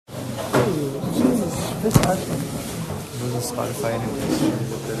This actually. There's a Spotify interface.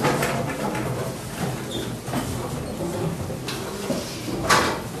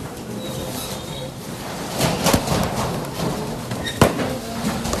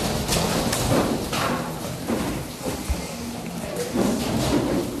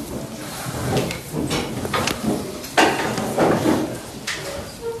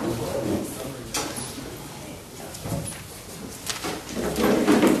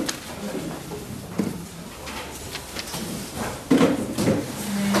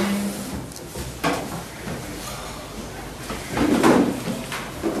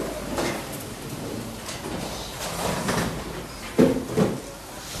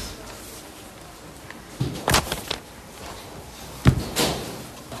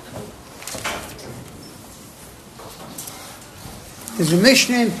 There's a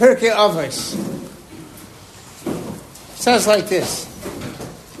Mishnah in Pirkei Avos. It says like this: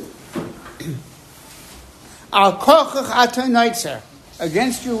 Al kochach ato noitzer.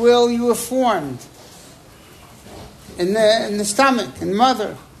 Against your will, you were formed in the stomach, in the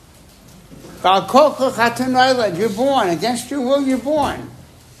mother. Al kochach ato noilad. You're born. Against your will, you're born.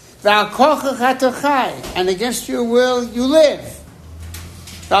 Al kochach ato chai. And against your will, you live.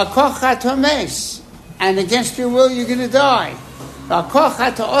 Al kochach ato mes. And against your will, you're going to die. First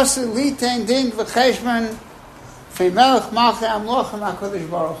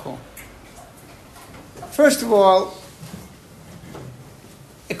of all,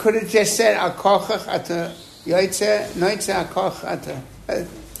 it could have just said Al kochach ata yoytze, noitze Al kochach ata.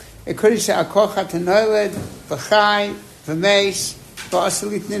 It could have said Al kochach ata noiled, v'chai, v'meis, v'asa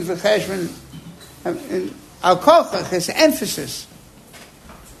litnin v'cheshman. Al kochach is emphasis.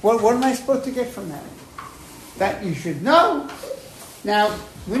 What am I supposed to get from that? That you should know. Now,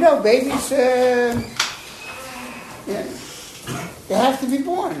 we know babies, they have to be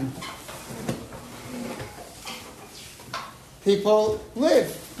born. People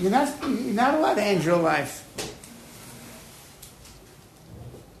live. You're not allowed to end your life.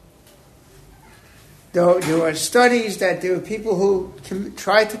 There are studies that there are people who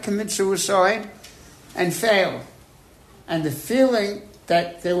try to commit suicide and fail. And the feeling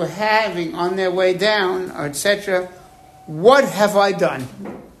that they were having on their way down, or etc., what have I done?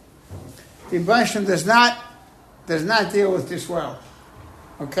 The Rebbeinu Shalom does not deal with this well.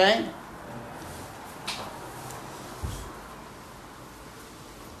 Okay?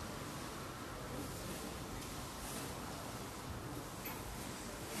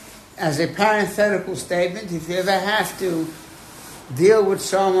 As a parenthetical statement, if you ever have to deal with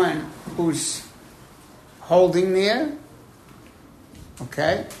someone who's holding there,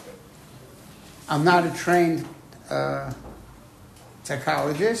 okay? I'm not a trained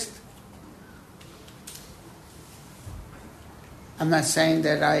psychologist. I'm not saying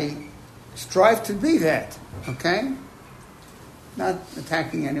that I strive to be that, okay? Not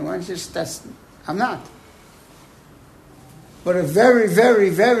attacking anyone, I'm not. But a very, very,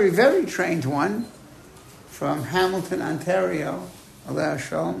 very, very trained one from Hamilton, Ontario, Alea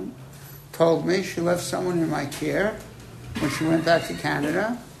Shalom, told me she left someone in my care when she went back to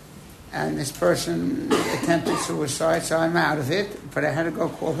Canada. And this person attempted suicide, so I'm out of it. But I had to go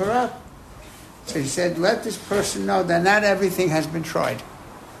call her up. So she said, let this person know that not everything has been tried.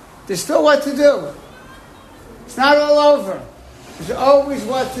 There's still what to do. It's not all over. There's always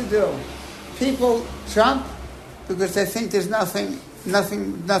what to do. People jump because they think there's nothing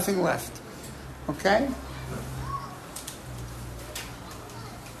left. Okay?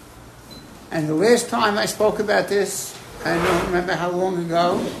 And the last time I spoke about this, I don't remember how long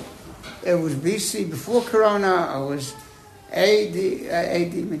ago, it was BC, before Corona, it was AD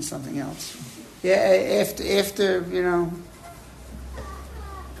means something else. Yeah, after,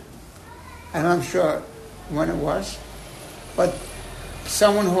 and I'm sure when it was. But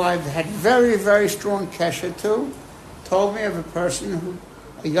someone who I've had very, very strong kesher to told me of a person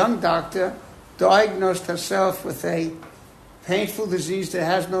a young doctor, diagnosed herself with a painful disease that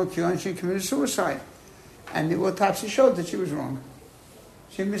has no cure, and she committed suicide. And the autopsy showed that she was wrong.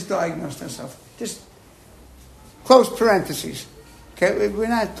 She misdiagnosed herself. Just close parentheses. Okay, we're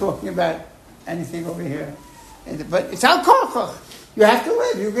not talking about anything over here. But it's al kochach. You have to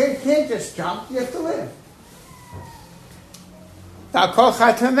live. You can't just jump. You have to live. Al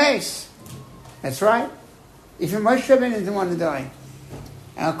kochach hames. That's right. Even Moshe Rabbeinu didn't want to die.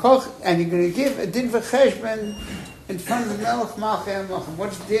 And you're going to give a din v'cheshbon in front of the Melech Malchei HaMelechim.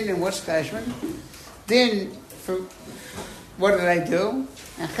 What's din and what's cheshbon? Din for what did I do?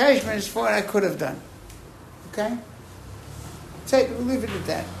 And cheshbon is for what I could have done. Okay? So we'll leave it at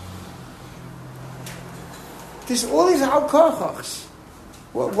that. There's all these al kochachs.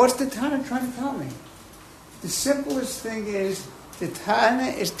 What's the Tana trying to tell me? The simplest thing is, the Tana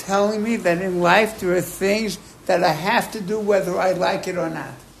is telling me that in life there are things that I have to do whether I like it or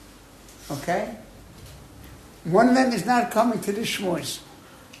not. Okay? One of them is not coming to the shmuz.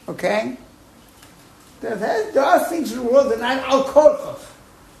 Okay? There are things in the world that are not al-korchach.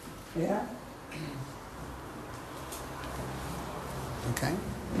 Yeah? Okay?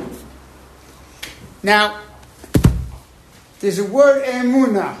 Now, there's a word,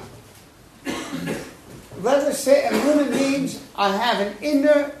 emunah. Let us say emunah means I have an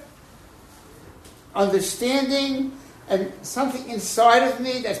inner understanding and something inside of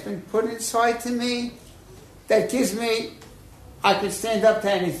me that's been put inside to me that gives me, I can stand up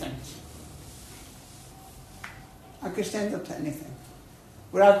to anything. I can stand up to anything.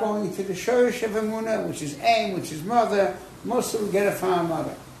 Without going into the shorish of emunah, which is aim, which is mother, most of them get it from our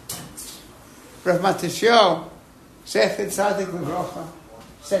mother. Rav Matisyahu, Zecher Tzadik Livrocha,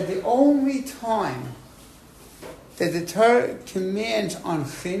 said the only time that the Torah commands on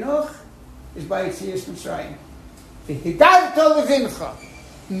chinuch is by Yetzias Mitzrayim. The Hidarto Levincha.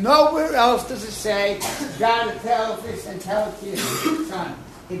 Nowhere else does it say, you got to tell this and tell it to your son.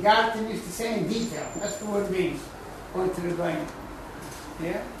 Hidarto means to say in detail. That's the word it means. Going to the brain.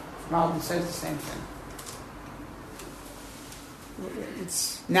 Yeah? Malbim says the same thing.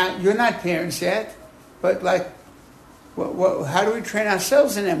 Now, you're not parents yet, but like, how do we train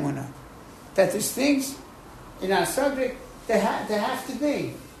ourselves in emunah? That there's things in our subject that have to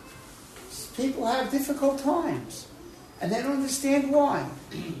be. People have difficult times, and they don't understand why.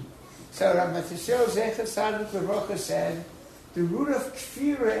 So Rav Matisyahu Zecher Tzadik Livrocha said, the root of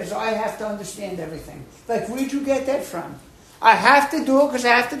tefillah is I have to understand everything. Like, where'd you get that from? I have to do it because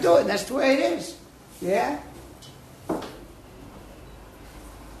I have to do it, and that's the way it is. Yeah?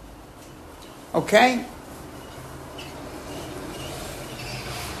 Okay?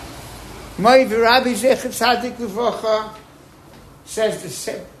 Moi Rabbi Zecher Tzadik Livrocha says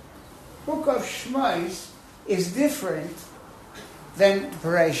the book of Shmos is different than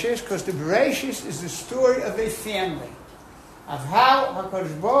Bereshis, because the Bereshis is the story of a family, of how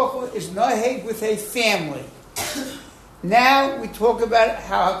HaKadosh Baruch Hu is noheg with a family. Now we talk about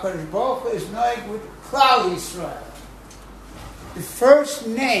how HaKadosh Baruch Hu is noheg with Klal Yisrael. The first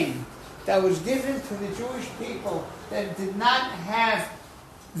name that was given to the Jewish people that did not have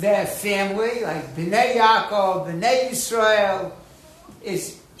their family, like Bnei Yaakov, Bnei Yisrael,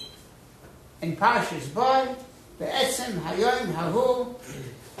 is in Parshas Bo, Be'etzem Hayom Hahu.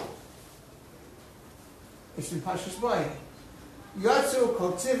 It's in Parshas Bo. Yotzu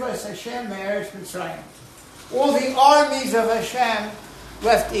Kol Tzivos Hashem Me'eretz Mitzrayim. All the armies of Hashem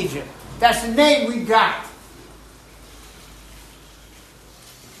left Egypt. That's the name we got.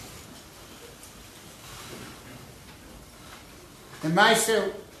 The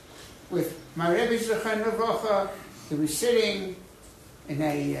Meister with my Rebbe Zechon Livrocha, he was sitting in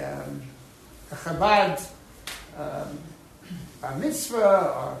a Chabad bar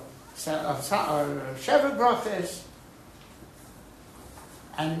mitzvah or Sheva Brachas,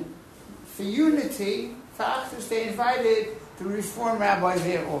 and for unity, for Achdus, they invited the Reform rabbi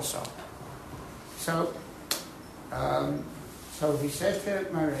there also. So he said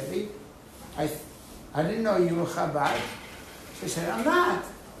to my Rebbe, I didn't know you were Chabad. He said, I'm not,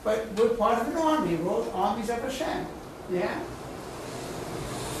 but we're part of an army. We're all armies of Hashem. Yeah?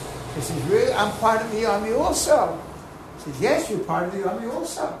 He says, really? I'm part of the army also. He says, yes, you're part of the army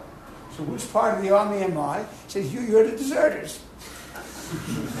also. So which part of the army am I? He says, you're the deserters.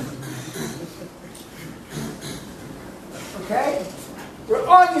 Okay? We're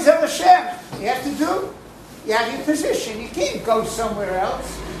armies of Hashem. You have to do, you have your position. You can't go somewhere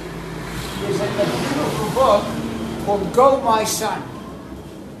else. There's a beautiful book called Go My Son.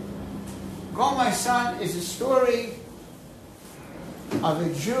 Go My Son is a story of a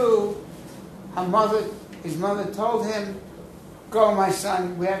Jew. His mother told him, go my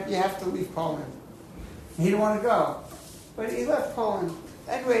son, you have to leave Poland. He didn't want to go, but he left Poland.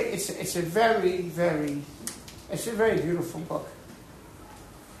 Anyway, it's a very, very beautiful book.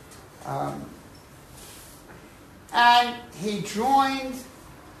 And he joined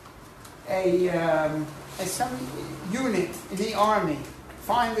some unit in the army.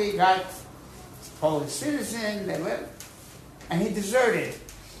 Finally got a Polish citizen, and he deserted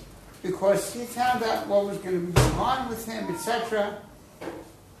because he found out what was going to be going on with him, etc.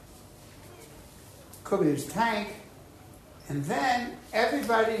 Could be his tank. And then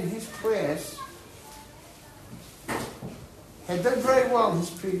everybody in his class had done very well in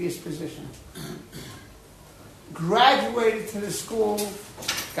his previous position. Graduated to the school,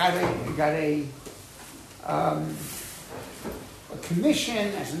 got a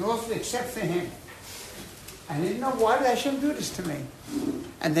commission as an author, except for him. I didn't know, why did Hashem do this to me?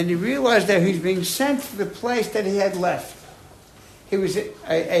 And then he realized that he's being sent to the place that he had left. He was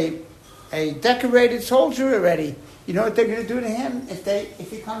a decorated soldier already. You know what they're going to do to him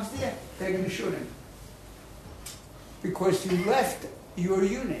if he comes there? They're going to shoot him. Because you left your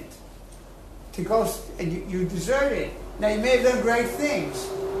unit to go, and you deserted. Now, you may have done great things,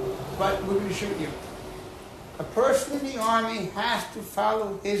 but we're going to shoot you. A person in the army has to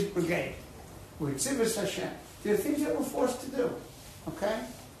follow his brigade. With Tzivus Hashem. There are things that we're forced to do. Okay?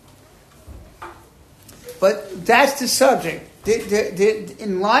 But that's the subject.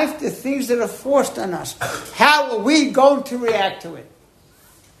 In life, the things that are forced on us. How are we going to react to it?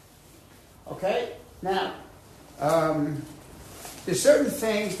 Okay? Now, there's certain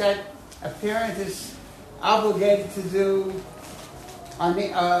things that a parent is obligated to do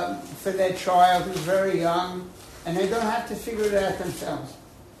for their child who's very young, and they don't have to figure it out themselves.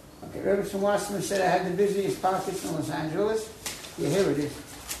 Okay, Rebbe Shlomo Wasserman said I had the busiest pockets in Los Angeles. Yeah, here it is.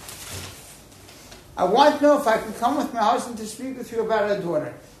 I want to know if I can come with my husband to speak with you about our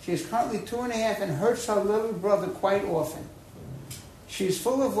daughter. She is currently 2.5 and hurts her little brother quite often. She is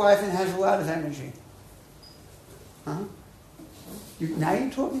full of life and has a lot of energy. Huh? Now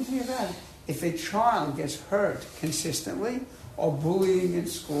you're talking to me about it. If a child gets hurt consistently or bullying in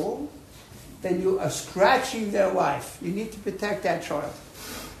school, then you are scratching their life. You need to protect that child.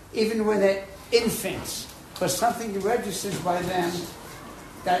 Even when they're infants, because something registers by them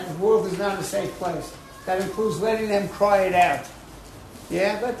that the world is not a safe place. That includes letting them cry it out.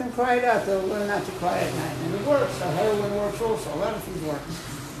 Yeah, let them cry it out. They'll learn not to cry at night. And it works. So heroin works also. A lot of things work.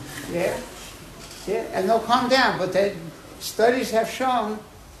 Yeah? Yeah, and they'll calm down. But studies have shown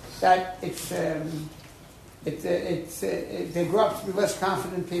that they grow up to be less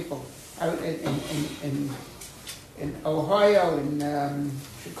confident people. In Ohio, in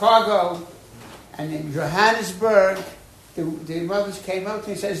Chicago, and in Johannesburg, the mothers came up to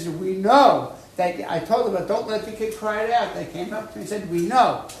me and said, we know that, I told them, but don't let the kid cry it out. They came up to me and said, we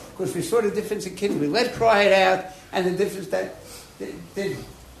know, because we saw the difference in kids. We let cry it out, and the difference that didn't.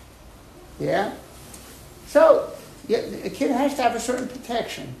 Yeah? So, a kid has to have a certain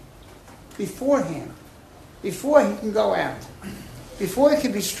protection beforehand, before he can go out, before he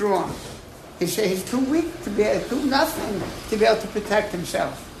can be strong. He's too weak to do nothing to be able to protect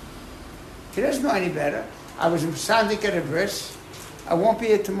himself. He doesn't know any better. I was in Sandik at a bris. I won't be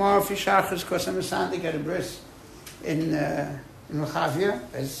here tomorrow for Shachas because I'm a Sandik at a bris in Lechavia,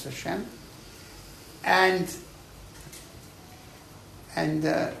 as Hashem. And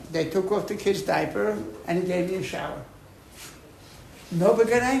they took off the kid's diaper and he gave me a shower. Nobody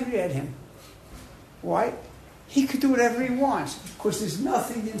got angry at him. Why? He could do whatever he wants because there's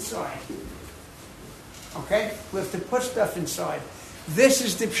nothing inside. Okay? We have to put stuff inside. This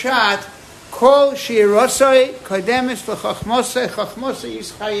is the pshat. Kol shi'irosoi kodemis v'chachmosoi chachmosoi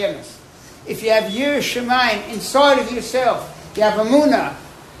yischayemis. If you have Yirah Shamayim inside of yourself, you have Amunah,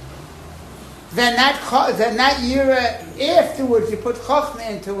 then that Yirah, afterwards you put Chachma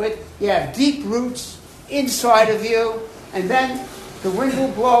into it, you have deep roots inside of you, and then the wind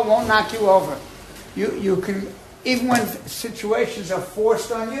will blow, won't knock you over. You can, even when situations are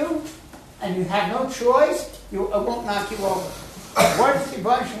forced on you, and you have no choice, it won't knock you over. What does the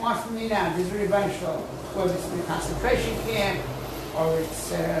Rebbeinu want from me now? This is the Rebbeinu, whether it's the concentration camp, or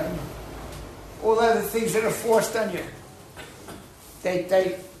it's all other things that are forced on you. You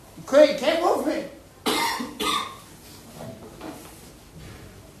can't move me.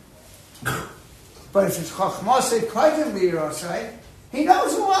 But if it's Chachmasei Kodim Lirosai, he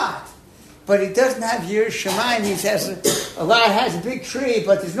knows a lot. But he doesn't have Yirah Shamayim. He says a lot has a big tree,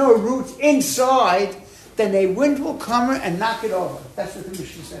 but there's no roots inside. Then a wind will come and knock it over. That's what the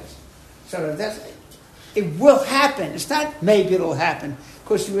Mishnah says. So it will happen. It's not maybe it'll happen,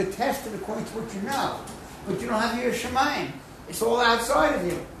 because you were tested according to what you know. But you don't have Yirah Shamayim. It's all outside of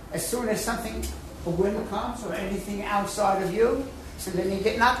you. As soon as a wind comes or anything outside of you, so then you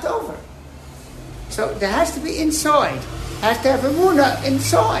get knocked over. So there has to be inside. Has to have Emunah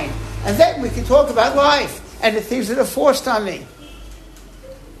inside. And then we can talk about life and the things that are forced on me.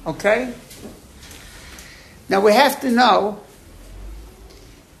 Okay? Now we have to know,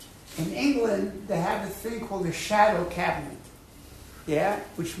 in England, they have a thing called a shadow cabinet. Yeah?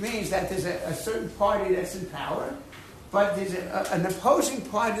 Which means that there's a certain party that's in power, but there's an opposing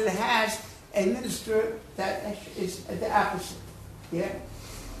party that has a minister that is the opposite. Yeah?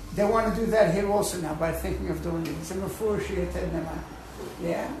 They want to do that here also now by thinking of doing it. It's a mafurshiyat.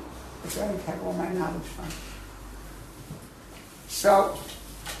 Yeah? Which I don't have all my knowledge from. So,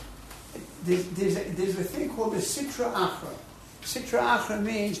 there's a thing called the Sitra Achra. Sitra Achra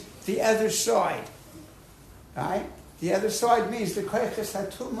means the other side. Right? The other side means the koiches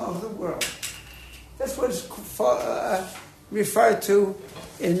hatuma of the world. That's what it's referred to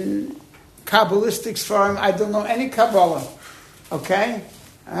in Kabbalistic form. I don't know any Kabbalah. Okay?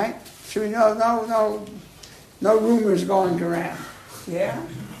 All right? So we know no rumors going around. Yeah?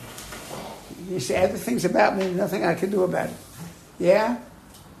 You say everything's about me, nothing I can do about it. Yeah?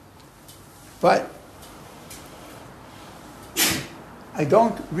 But I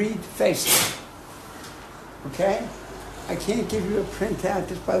don't read faces. Okay? I can't give you a printout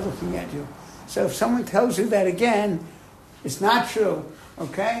just by looking at you. So if someone tells you that again, it's not true.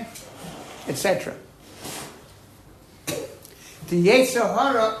 Okay? Etc. The Yetzer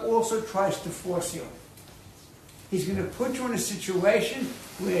Hara also tries to force you. He's going to put you in a situation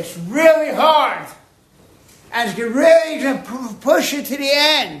where it's really hard. And he's going to push you to the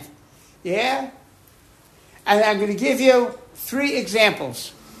end. Yeah? And I'm going to give you 3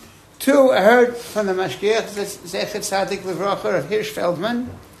 examples. 2 I heard from the Mashgiach Zecher Tzadik Livrocha of Hirschfeldman,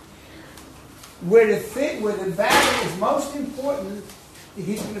 where the battle is most important,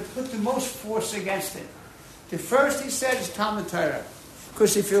 he's going to put the most force against it. The first, he said, is Talmud Torah.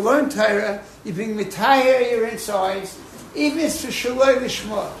 Because if you learn Torah, you bring mitayah your insides, even if it's for Shaloi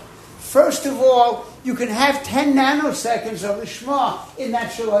Lishma. First of all, you can have 10 nanoseconds of Lishma in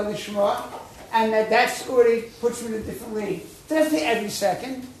that Shaloi Lishma, and that's already puts you in a different league. Definitely every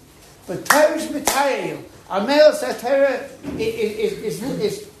second. But Torah is mitayah you. Amel Torah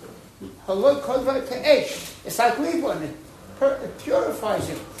is halot kolva te'esh. It's like Libon. It purifies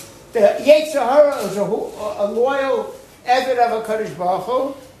you. The Yetzer Hara is a loyal Eved of HaKadosh Baruch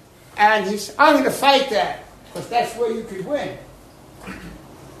Hu, and I'm going to fight that, because that's where you could win.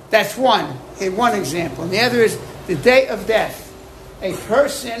 That's one example. And the other is the day of death. A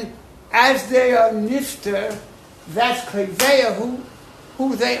person, as they are nifter, that's kaveh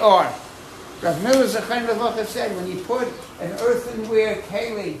who they are. Rav Miller Zachain Levach said, when he put an earthenware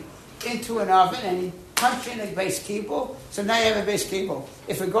keli into an oven and he punched in a base kibble, so now you have a base kibble.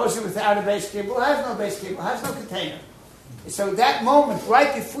 If it goes in without a base kibble, it has no base kibble, it has no container. So that moment,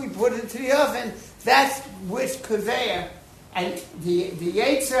 right before we put it into the oven, that's with kaveh. And the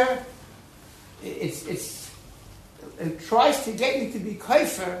Yetzer, it tries to get you to be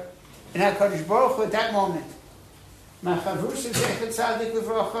kaifer in HaKadosh Baruch Hu at that moment. My Chavrusa Zecher Tzadik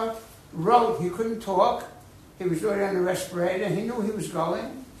Livrocha wrote, he couldn't talk, he was already on a respirator, he knew he was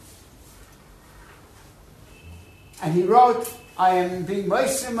going. And he wrote, I am being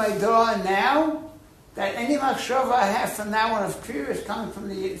moistened my door now, that any machshava I have from now on of fear is coming from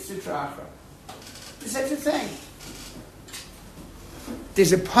the Sitra Achra. There's such a thing.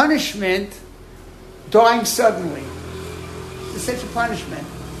 There's a punishment dying suddenly. There's such a punishment.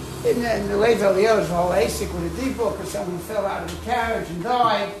 In the Lev Eliyah, there's a whole Asik with a deep book, or someone fell out of the carriage and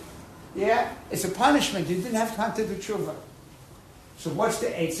died. Yeah? It's a punishment. You didn't have time to do tshuva. So what's the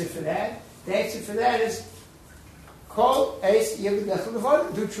Eitzah for that? The Eitzah for that is call Eis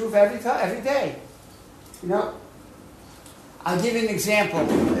Yevudach do tshuva every day. You know, I'll give you an example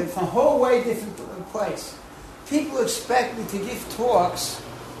from a whole way different place. People expect me to give talks,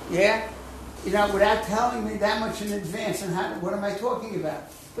 yeah, you know, without telling me that much in advance and what am I talking about.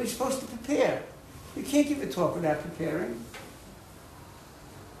 But you're supposed to prepare. You can't give a talk without preparing.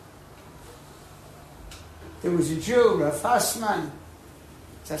 There was a Jew, Rav Fassman,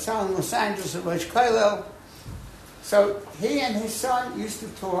 Tzasal in Los Angeles, at Rosh Kollel. So he and his son used to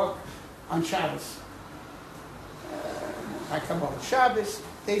talk on Shabbos. I come over Shabbos,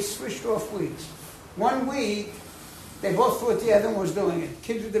 they switched off weeks. 1 week, they both thought the other one was doing it.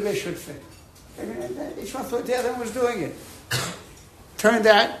 Kids with the Bishop fit. Each one thought the other one was doing it. Turned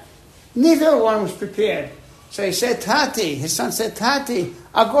out, neither one was prepared. So he said, Tati, his son said, Tati,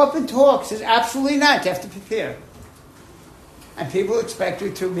 I'll go up and talk. He says, absolutely not, you have to prepare. And people expect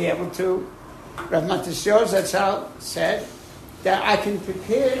you to be able to, Rav Matisyoz, that's how said, that I can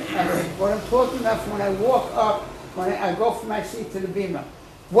prepare what I'm talking about when I walk up, when I go from my seat to the bima.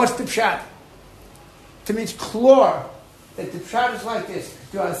 What's the pshat? To me, it's clear that the pshat is like this.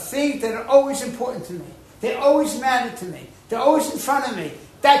 There are things that are always important to me. They always matter to me. They're always in front of me.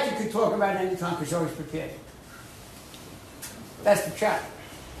 That you can talk about any time because you're always prepared. That's the pshat.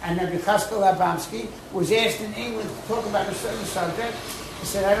 And Rabbi Chaskel Abamsky was asked in England to talk about a certain subject. He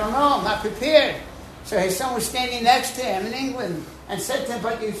said, I don't know, I'm not prepared. So his son was standing next to him in England and said to him,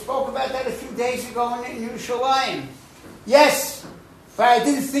 but you spoke about that a few days ago in Yerushalayim. Yes, but I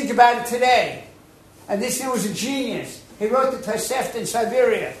didn't think about it today. And this man was a genius. He wrote the Tosefta in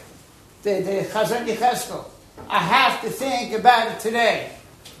Siberia, the Chazon Yecheskel. I have to think about it today.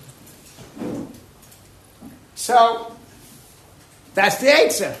 So, that's the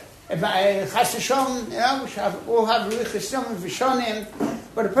Eitzah. Chas v'shon, we all have riches and v'shonim,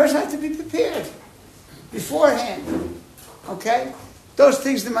 but a person has to be prepared beforehand. Okay? Those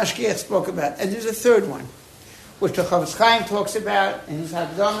things the Mashgiach spoke about. And there's a third one, which the Chofetz Chaim talks about in his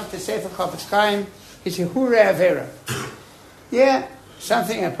Hakdama to Sefer Chofetz Chaim. It's a Hurei Avera. Yeah,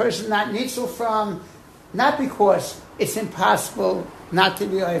 something a person not nitzel from, not because it's impossible not to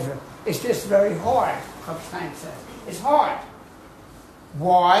be over. It's just very hard, Chofetz Chaim says. It's hard.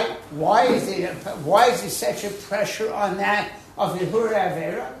 Why? Why is there such a pressure on that of the Hurei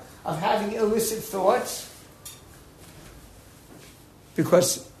Avera, of having illicit thoughts?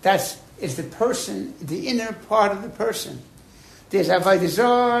 Because is the person, the inner part of the person. There's Avodah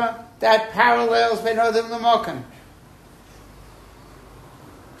Zarah that parallels Ben Adam L'Mokim.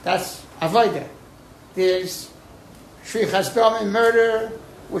 That's Avodah. There's Shrichas Dam and murder,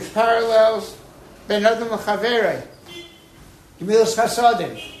 which parallels Ben Adam L'Chaverei. Gemilas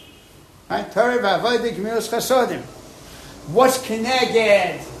Chasodim. Right? Torah v'Avodah, Gemilas Chasodim. What's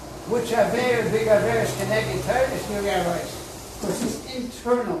Keneged? Which Avera, big Avera is Keneged Torah? It's Gilgal Rosh. Because it's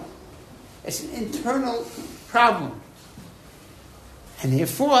internal. It's an internal problem. And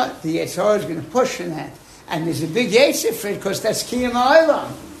therefore, the Yetzer Hara is going to push in that. And there's a big Yetzer for it, because that's Kiyam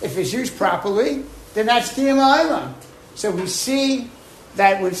Ha'olam. If it's used properly, then that's Kiyam Ha'olam. So we see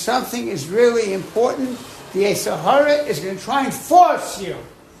that when something is really important, the Yetzer Hara is going to try and force you.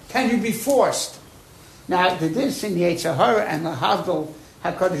 Can you be forced? Now, the difference in the Yetzer Hara and the Havdol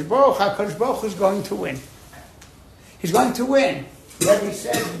HaKadosh Baruch Hu is going to win. He's going to win. Rebbe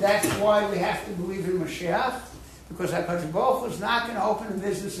says that's why we have to believe in Mashiach, because HaKadosh Baruch Hu is not going to open a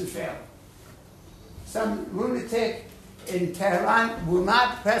business and fail. Some lunatic in Tehran will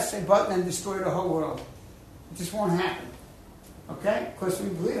not press a button and destroy the whole world. It just won't happen. Okay? Because we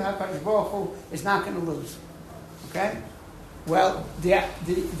believe HaKadosh Baruch Hu is not going to lose. Okay? Well, the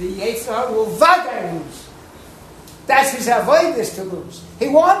Yetzer Hara will vaday lose. That's his avoid is to lose. He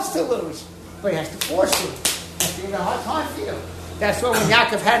wants to lose, but he has to force it. He has to give a hard time for you. That's why when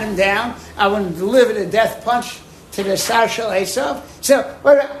Yaakov had him down, I want to deliver the death punch to the Sar Shel Esav. So,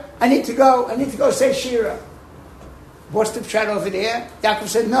 I need to go say Shira. What's the pshat over there? Yaakov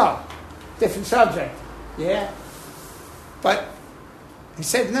said, no. Different subject. Yeah? But he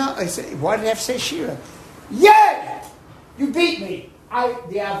said, no. I said, why did I have to say Shira? Yeah! You beat me.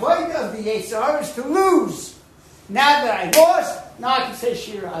 The avoid of the Yetzer Hara is to lose. Now that I lost, now I can say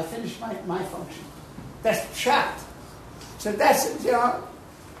Shira. I finished my function. That's pshat. So that's, the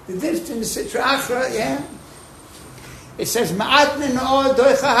difference in the Sitra Achra, yeah? It says, Ma'at min or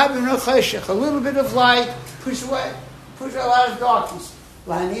doicha habim no cheshech. A little bit of light push a lot of darkness.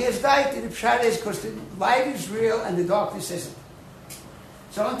 Lani is light, and the pshat is because the light is real and the darkness isn't.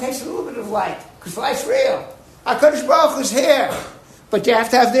 So it takes a little bit of light, because light's real. HaKadosh Baruch Hu is here. But you have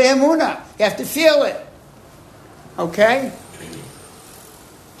to have the emunah. You have to feel it. Okay?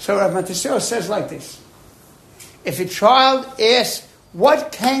 So Rav Matisyahu says like this. If a child asks,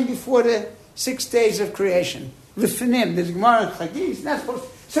 what came before the 6 days of creation? L'finim, there's Gemara and Chagis,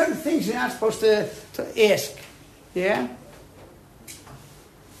 certain things you're not supposed to ask. Yeah?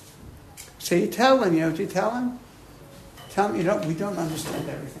 So you tell them, you know what you tell them? Tell them we don't understand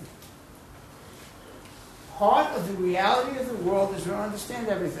everything. Part of the reality of the world is we don't understand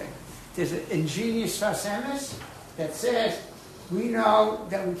everything. There's an ingenious Sasemis that says, we know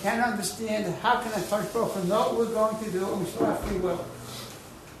that we can't understand how can HaKadosh Baruch Hu know what we're going to do, and we still have free will.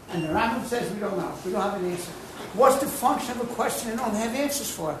 And the Rambam says we don't know. We don't have an answer. What's the function of a question you don't have answers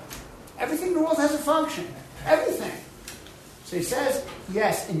for? Everything in the world has a function. Everything. So he says,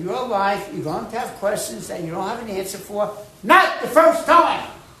 yes, in your life you're going to have questions that you don't have an answer for. Not the first time.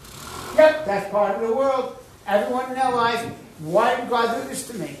 Yep, that's part of the world. Everyone in their life, why did God do this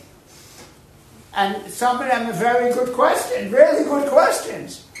to me? And some of them are very good questions, really good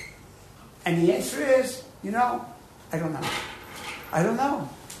questions. And the answer is, I don't know. I don't know.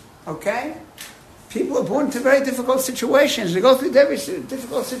 Okay? People are born into very difficult situations. They go through very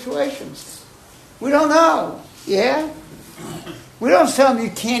difficult situations. We don't know. Yeah? We don't tell them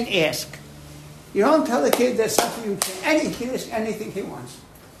you can't ask. You don't tell the kid there's something you can't. He can ask anything he wants.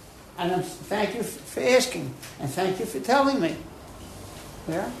 And thank you for asking. And thank you for telling me.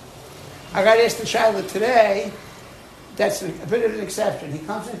 Yeah? I got asked the child today, that's a bit of an exception. He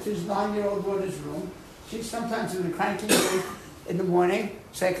comes into his 9-year-old daughter's room. She's sometimes in a cranky mood in the morning,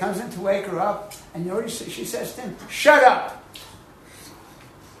 so he comes in to wake her up, and she says to him, shut up!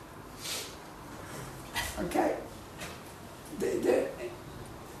 Okay?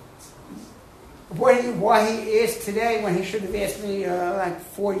 Why he asked today when he should have asked me like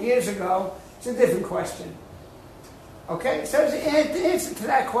 4 years ago, it's a different question. Okay, so the answer to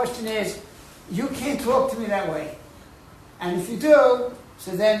that question is, you can't talk to me that way. And if you do,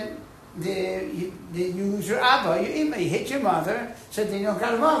 so then you lose your Abba, your Ima, you hit your mother, so then you don't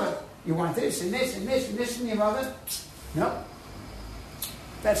got a mother. You want this and this and this and this from your mother? No.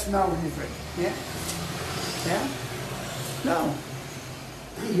 That's no in Hebrew. Yeah? Yeah? No.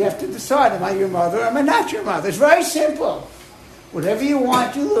 You have to decide, am I your mother or am I not your mother? It's very simple. Whatever you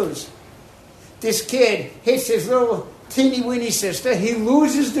want, you lose. This kid hits his little teeny weeny sister, he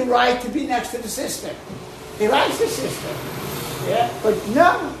loses the right to be next to the sister. He likes the sister. Yeah? But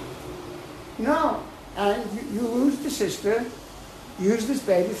no. And you lose the sister, use this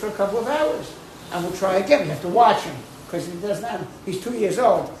baby for a couple of hours. And we'll try again. You have to watch him. Because he doesn't have, he's 2 years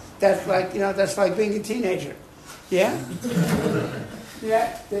old. That's like being a teenager. Yeah?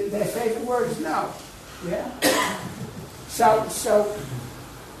 Yeah? Their favorite word is no. Yeah? So,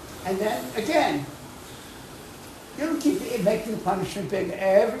 and then, again, you don't keep making the punishment bigger.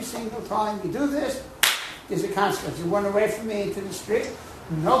 Every single time you do this, there's a consequence. You run away from me into the street,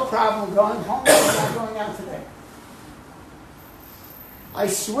 no problem going home, I'm not going out today. I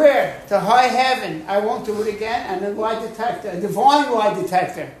swear to high heaven, I won't do it again, and a lie detector, a divine lie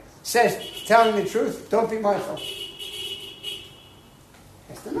detector, says, telling the truth, don't be mindful.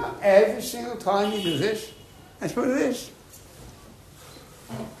 That's enough. Every single time you do this, that's what it is.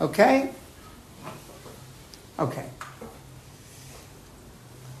 Okay? Okay.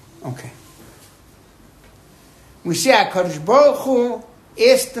 We see HaKadosh Baruch Hu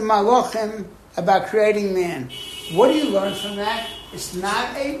asked the Malachim about creating man. What do you learn from that? It's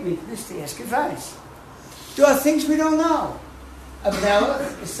not a weakness to ask advice. There are things we don't know. A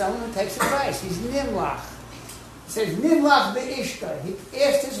melech is someone who takes advice. He's Nimlach. It says Nimlach be'ishta. He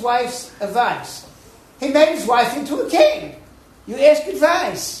asked his wife's advice. He made his wife into a king. You ask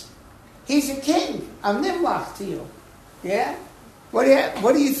advice. He's a king. I'm Nimlach to you. Yeah? What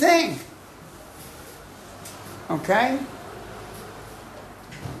do you think? Okay?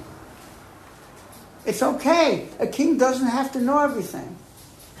 It's okay. A king doesn't have to know everything.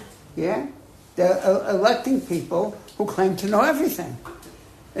 Yeah? They're electing people who claim to know everything.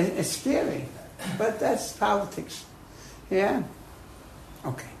 It's scary. But that's politics. Yeah?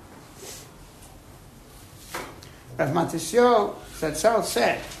 Okay. Rav Matisyahu Zatzal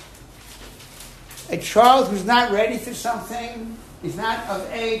said, a child who's not ready for something, is not of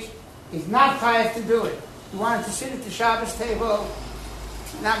age, is not chayav to do it. You wanted to sit at the Shabbos table,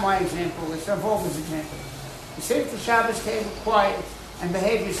 not my example, it's Rav Wolf's example. You sit at the Shabbos table quiet and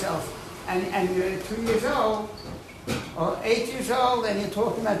behave yourself. And you're 2 years old, or 8 years old, and you're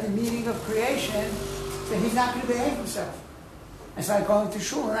talking about the meaning of creation, so he's not going to behave himself. It's like going to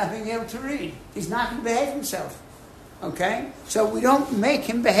shul and not being able to read. He's not going to behave himself. Okay? So we don't make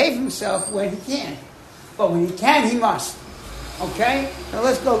him behave himself when he can't. But when he can, he must. Okay? Now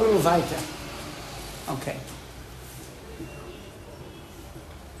let's go a little weiter. Okay.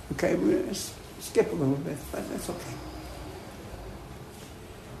 Okay, we're going to skip a little bit, but that's okay.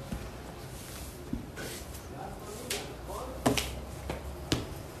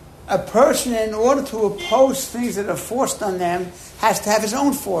 A person, in order to oppose things that are forced on them, has to have his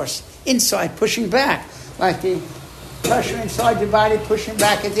own force inside, pushing back, like the pressure inside your body pushing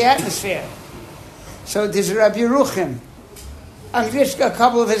back at the atmosphere. So there's a Rabbi Yeruchim. I'm just a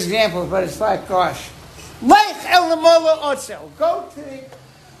couple of examples, but it's like, gosh, Lech el Nemola Otzel. Go to the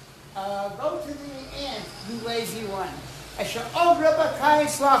ant, you lazy one. Asher Ogra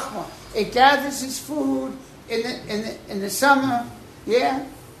Bakayis Lachma. It gathers its food in the summer. Yeah.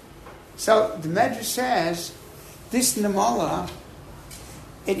 So the Medrash says, this Nemola,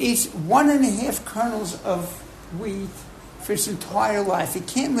 it eats 1.5 kernels of wheat for its entire life. It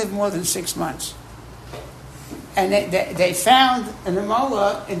can't live more than 6 months. And they found a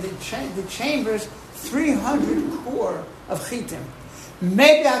Nemola in the chambers 300 core of chitim.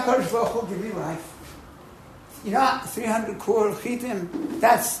 Maybe HaKadosh Baruch Hu give you life. You know, 300 core of chitim,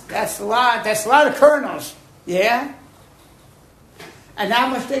 that's a lot. That's a lot of kernels. Yeah? And how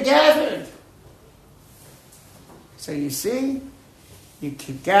much they gathered. So you see, you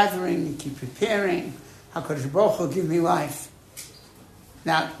keep gathering, you keep preparing. HaKadosh Baruch Hu give me life.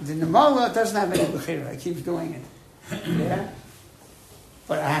 Now, the Nemola doesn't have any bechira. It keeps doing it. Yeah?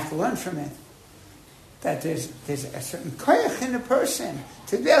 But I have to learn from it. That there's a certain koyach in a person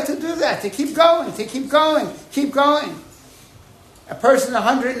to be able to do that, to keep going. A person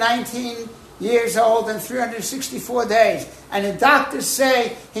 119 years old and 364 days, and the doctors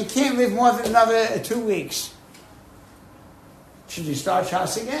say he can't live more than another 2 weeks. Should you start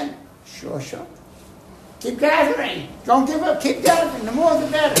Shas again? Sure. Keep gathering. Don't give up. Keep gathering. The more the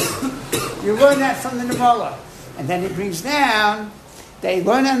better. You learn that from the Nemola. And then he brings down, they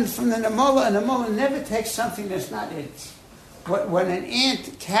learn from the Namola, and the Namola never takes something that's not it. When an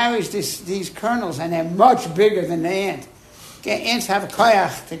ant carries these kernels, and they're much bigger than the ant, ants have a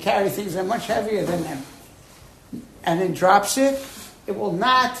koyach to carry things that are much heavier than them, and then drops it, it will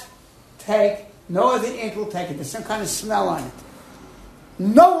not take, no other ant will take it. There's some kind of smell on it.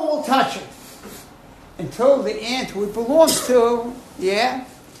 No one will touch it until the ant who it belongs to, the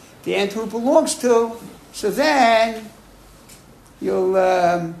ant who it belongs to, so then you'll,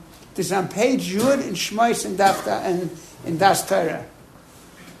 this is on page Yud in Shmois and Dafta and in Das Torah.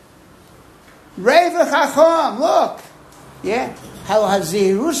 Reva Chacham, look, Hal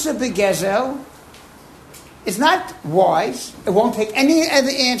Hazirusa Begezel is not wise. It won't take any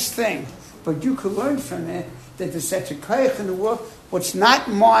other ant's thing, but you could learn from it that there's such a koyach in the world. What's not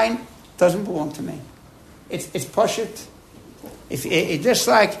mine doesn't belong to me. It's poshut. It's just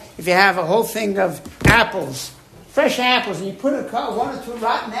like if you have a whole thing of apples, fresh apples, and you put one or two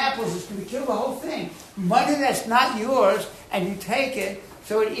rotten apples, it's going to kill the whole thing. Money that's not yours, and you take it,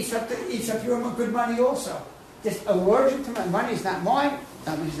 so it eats up your good money also. Just allergic to my money's not mine.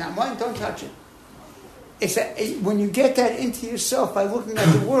 Money's not mine. Don't touch it. When you get that into yourself by looking at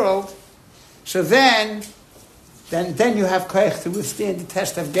the world, so then you have koyach to withstand the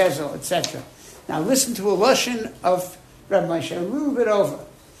test of Gezel, etc. Now listen to a lashon of Rabbi Moshe, a little bit over.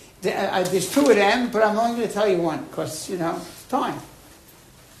 There's two of them, but I'm only going to tell you one, because, time.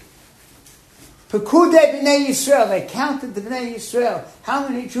 Pekudei B'nai Yisrael, they counted the B'nai Yisrael. How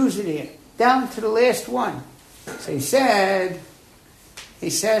many Jews are there? Down to the last one. So he says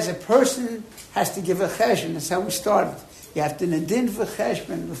a person has to give a cheshbon. That's how we started. You have to nadin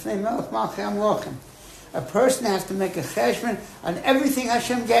v'cheshbon b'fnei melech malchei amlochim. A person has to make a cheshbon on everything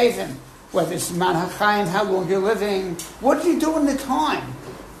Hashem gave him. Whether it's man hachayim, how long you're living, what did you do in the time?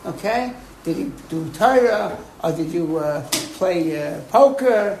 Okay? Did you do Torah, or did you play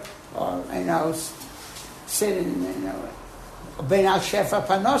poker, or sit in bein al shefa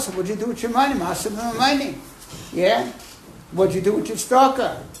panos? What did you do with your money? Masav money. Yeah? What did you do with your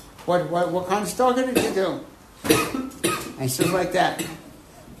stalker? What kind of stalker did you do? And stuff like that.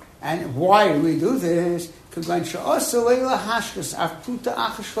 And why do we do this? You're not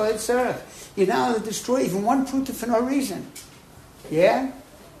allowed to destroy even one pruta for no reason. Yeah?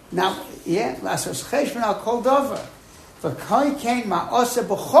 Now, lasos cheshbon al kol dover. V'koi kein ma'osa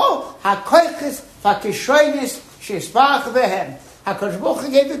b'chol ha'koiches v'kishoynis she'esparach behem. HaKadosh Baruch Hu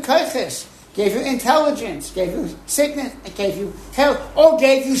gave you koiches, gave you intelligence, gave you sickness, gave you health, or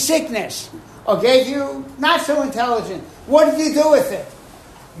gave you sickness, or gave you not so intelligent. What did you do with it?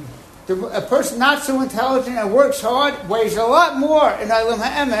 A person not so intelligent and works hard weighs a lot more in Olam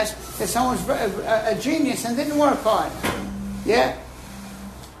HaEmes than someone's a genius and didn't work hard. Yeah?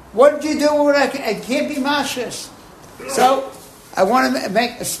 What did you do with it? It can't be mashas. So, I want to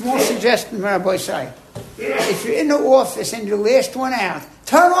make a small suggestion, Rabbi Shai. If you're in the office and you're the last one out,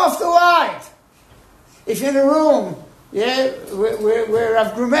 turn off the light. If you're in a room, where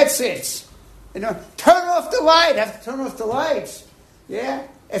Rav Grumet sits, turn off the light. Have to turn off the lights. Yeah?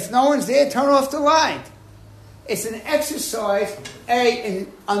 If no one's there, turn off the light. It's an exercise, A,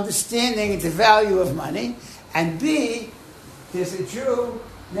 in understanding the value of money, and B, there's a Jew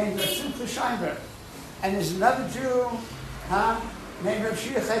named Rav Simcha Sheinberg, and there's another Jew named Rav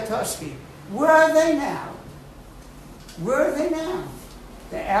Shira Chaitosky. Where are they now?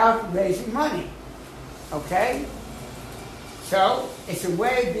 They're out raising money. Okay? So, it's a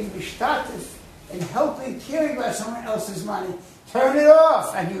way of being mishtatif and helping, caring about someone else's money. Turn it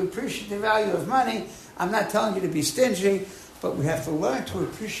off, and you appreciate the value of money. I'm not telling you to be stingy, but we have to learn to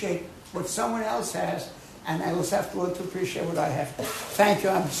appreciate what someone else has, and I also have to learn to appreciate what I have. Thank you.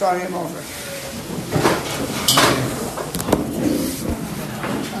 I'm sorry I'm over.